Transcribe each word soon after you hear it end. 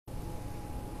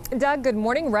Doug, good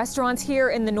morning. Restaurants here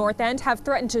in the North End have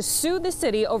threatened to sue the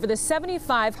city over the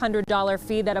 $7,500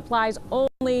 fee that applies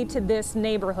only to this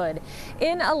neighborhood.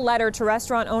 In a letter to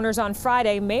restaurant owners on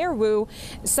Friday, Mayor Wu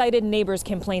cited neighbors'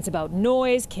 complaints about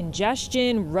noise,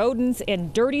 congestion, rodents,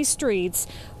 and dirty streets,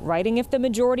 writing if the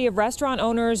majority of restaurant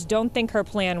owners don't think her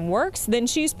plan works, then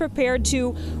she's prepared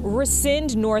to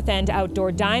rescind North End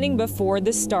outdoor dining before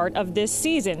the start of this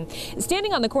season.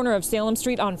 Standing on the corner of Salem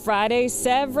Street on Friday,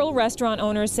 several restaurant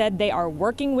owners said they are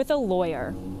working with a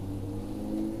lawyer.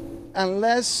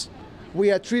 Unless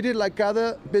we are treated like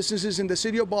other businesses in the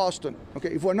city of Boston. Okay,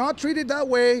 if we're not treated that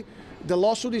way, the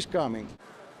lawsuit is coming.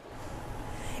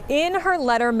 In her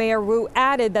letter, Mayor Wu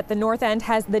added that the North End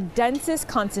has the densest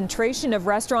concentration of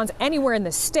restaurants anywhere in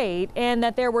the state and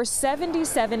that there were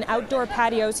 77 outdoor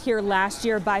patios here last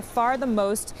year, by far the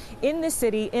most in the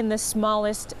city in the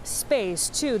smallest space,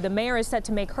 too. The mayor is set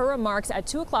to make her remarks at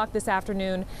 2 o'clock this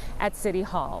afternoon at City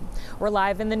Hall. We're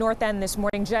live in the North End this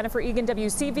morning. Jennifer Egan,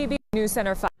 WCVB News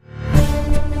Center 5.